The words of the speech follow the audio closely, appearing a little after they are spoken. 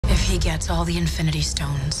he gets all the Infinity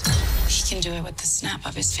Stones, he can do it with the snap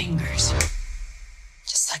of his fingers.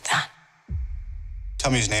 Just like that. Tell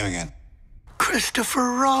me his name again.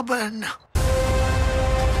 Christopher Robin.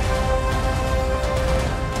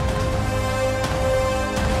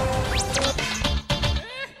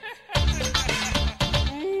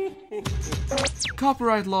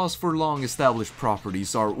 Copyright laws for long-established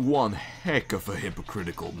properties are one heck of a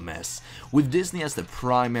hypocritical mess, with Disney as the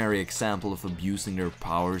primary example of abusing their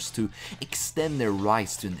powers to extend their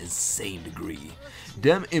rights to an insane degree.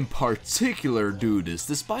 Them in particular do this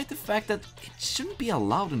despite the fact that it shouldn't be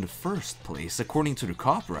allowed in the first place according to the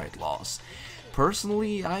copyright laws.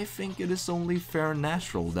 Personally, I think it is only fair and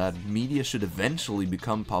natural that media should eventually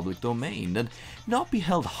become public domain and not be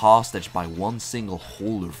held hostage by one single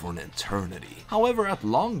holder for an eternity. However, at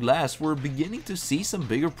long last, we're beginning to see some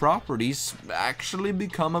bigger properties actually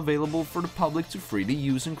become available for the public to freely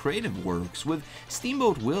use in creative works, with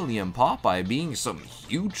Steamboat Willie and Popeye being some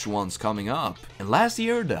huge ones coming up. And last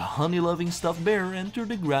year, the honey-loving stuffed bear entered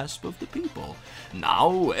the grasp of the people.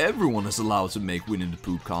 Now, everyone is allowed to make Winnie the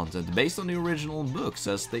Pooh content based on the original books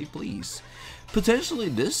as they please. Potentially,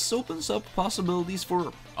 this opens up possibilities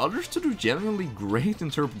for others to do genuinely great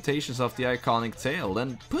interpretations of the iconic tale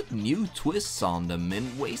and put new twists on them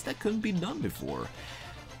in ways that couldn't be done before.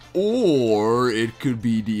 Or it could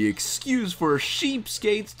be the excuse for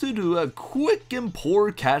cheapskates to do a quick and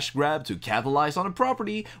poor cash grab to capitalize on a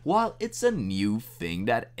property while it's a new thing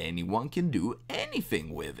that anyone can do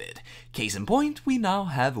anything with it. Case in point, we now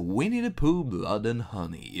have Winnie the Pooh Blood and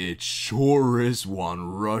Honey. It sure is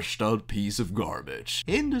one rushed out piece of garbage.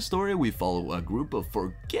 In the story, we follow a group of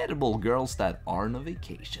forgettable girls that are on a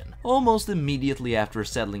vacation. Almost immediately after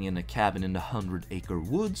settling in a cabin in the 100-acre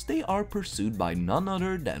woods, they are pursued by none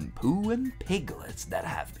other than Pooh and Piglets that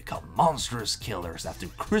have become monstrous killers after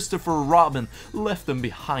Christopher Robin left them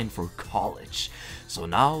behind for college. So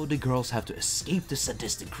now the girls have to escape the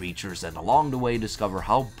sadistic creatures and along the way discover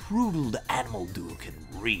how brutal the animal duo can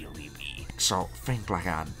really be. So think like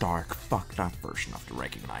a dark, fucked up version of the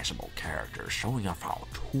recognizable characters, showing off how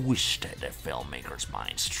twisted the filmmakers'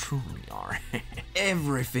 minds truly are.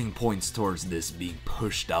 Everything points towards this being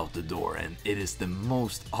pushed out the door, and it is the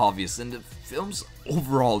most obvious in the film's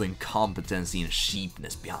overall incompetency and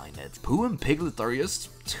cheapness behind it. Pooh and Piglet are just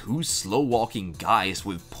two slow-walking guys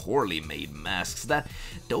with poorly made masks that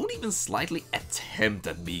don't even slightly attempt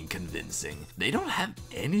at being convincing. They don't have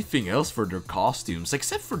anything else for their costumes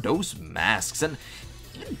except for those masks, and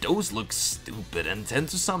even those look stupid and tend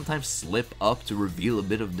to sometimes slip up to reveal a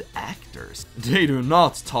bit of the actors. They do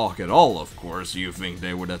not talk at all, of course. You think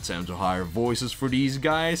they would attempt to hire voices for these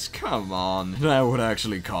guys? Come on, that would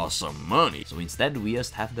actually cost some money. So instead we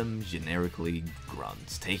just have them generically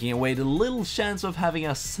grunt, taking away the little chance of having a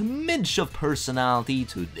smidge of personality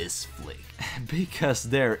to this flick. Because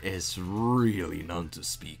there is really none to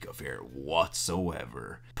speak of here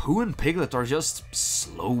whatsoever. Pooh and Piglet are just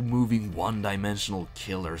slow-moving, one-dimensional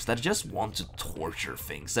killers that just want to torture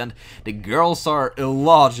things, and the girls are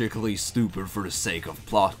illogically stupid for the sake of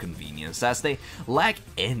plot convenience, as they lack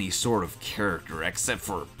any sort of character except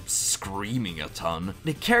for screaming a ton.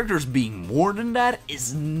 The characters being more than that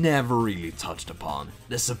is never really touched upon.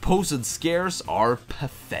 The supposed scares are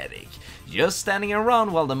pathetic. Just standing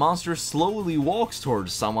around while the monster slowly walks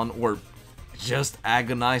towards someone, or just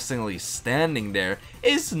agonizingly standing there,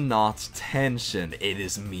 is not tension. It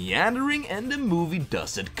is meandering, and the movie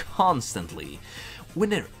does it constantly. When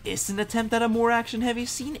there is an attempt at a more action-heavy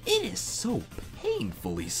scene, it is so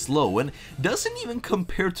painfully slow and doesn't even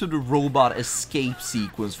compare to the robot escape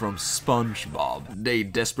sequence from SpongeBob. They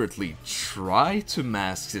desperately try to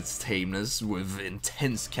mask its tameness with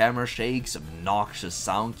intense camera shakes, obnoxious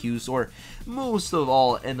sound cues, or most of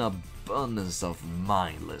all, an abundance of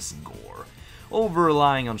mindless gore.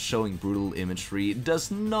 Over-relying on showing brutal imagery does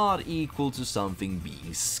not equal to something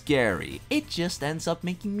being scary. It just ends up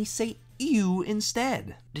making me say ew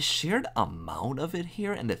instead. The shared amount of it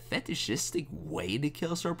here and the fetishistic way the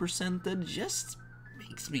kills are presented just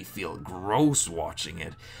makes me feel gross watching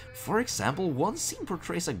it. For example, one scene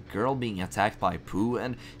portrays a girl being attacked by Pooh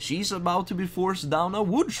and she's about to be forced down a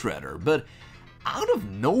wood shredder, but out of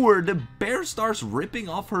nowhere the bear starts ripping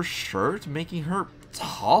off her shirt, making her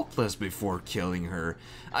topless before killing her.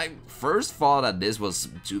 I first thought that this was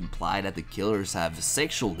to imply that the killers have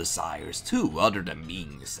sexual desires too, other than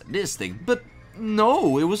being sadistic, but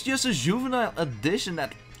no, it was just a juvenile addition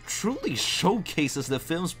that truly showcases the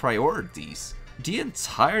film's priorities. The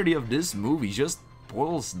entirety of this movie just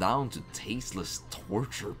boils down to tasteless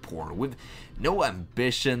torture porn with no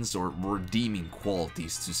ambitions or redeeming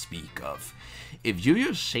qualities to speak of. If you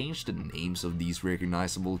just changed the names of these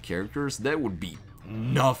recognizable characters, there would be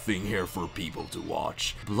nothing here for people to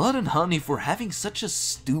watch. Blood and Honey, for having such a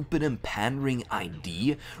stupid and pandering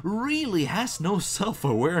idea, really has no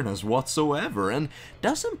self-awareness whatsoever and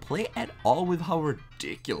doesn't play at all with how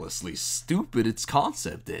ridiculously stupid its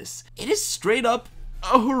concept is. It is straight up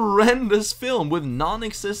a horrendous film with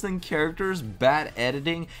non-existent characters, bad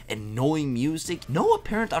editing, annoying music, no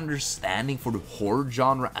apparent understanding for the horror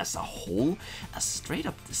genre as a whole, a straight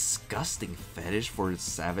up disgusting fetish for its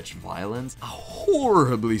savage violence, a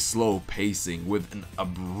horribly slow pacing with an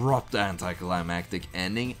abrupt anticlimactic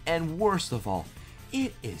ending, and worst of all,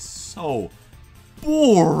 it is so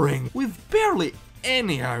boring with barely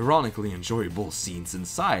any ironically enjoyable scenes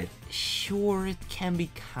inside. Sure, it can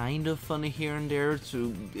be kind of funny here and there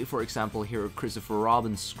to, for example, hear Christopher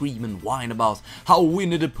Robin scream and whine about how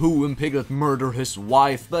Winnie the Pooh and Piglet murder his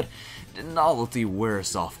wife, but the novelty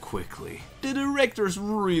wears off quickly. The directors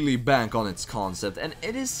really bank on its concept, and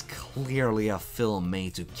it is clearly a film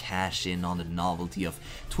made to cash in on the novelty of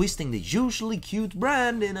twisting the usually cute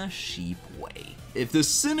brand in a cheap way. If the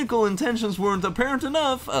cynical intentions weren't apparent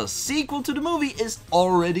enough, a sequel to the movie is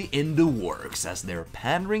already in the works, as their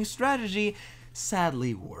pandering strategy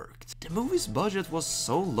sadly worked. The movie's budget was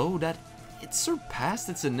so low that it surpassed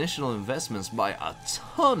its initial investments by a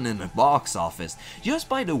ton in the box office, just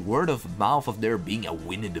by the word of mouth of there being a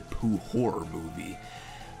Winnie the Pooh horror movie.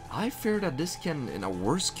 I fear that this can, in a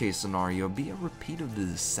worst case scenario, be a repeat of the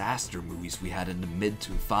disaster movies we had in the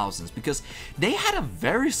mid-2000s, because they had a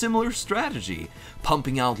very similar strategy,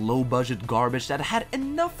 pumping out low-budget garbage that had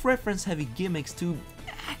enough reference-heavy gimmicks to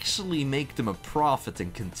actually make them a profit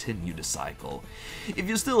and continue the cycle. If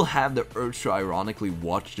you still have the urge to ironically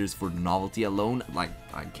watch this for the novelty alone, like,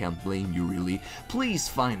 I can't blame you really, please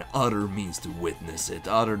find other means to witness it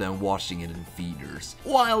other than watching it in theaters.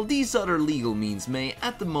 While these other legal means may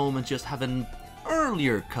at the moment just have an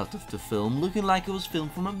earlier cut of the film looking like it was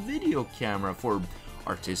filmed from a video camera for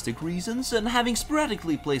artistic reasons, and having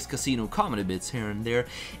sporadically placed casino comedy bits here and there,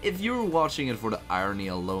 if you're watching it for the irony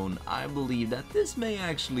alone, I believe that this may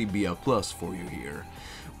actually be a plus for you here.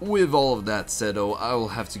 With all of that said though, I will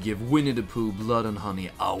have to give Winnie the Pooh Blood and Honey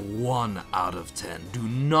a 1 out of 10. Do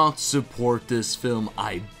not support this film,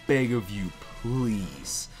 I beg of you,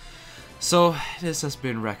 please. So, this has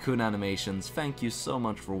been Raccoon Animations, thank you so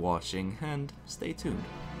much for watching, and stay tuned.